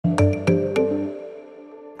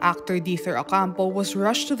Actor Diether Ocampo was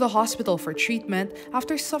rushed to the hospital for treatment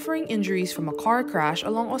after suffering injuries from a car crash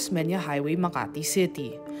along Osmeña Highway, Makati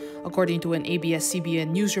City. According to an ABS-CBN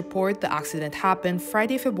news report, the accident happened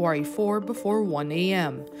Friday, February 4 before 1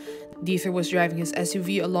 a.m. Diether was driving his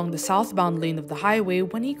SUV along the southbound lane of the highway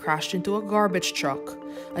when he crashed into a garbage truck.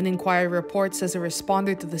 An inquiry report says a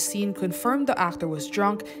responder to the scene confirmed the actor was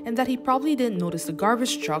drunk and that he probably didn't notice the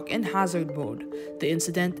garbage truck in hazard mode. The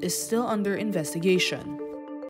incident is still under investigation.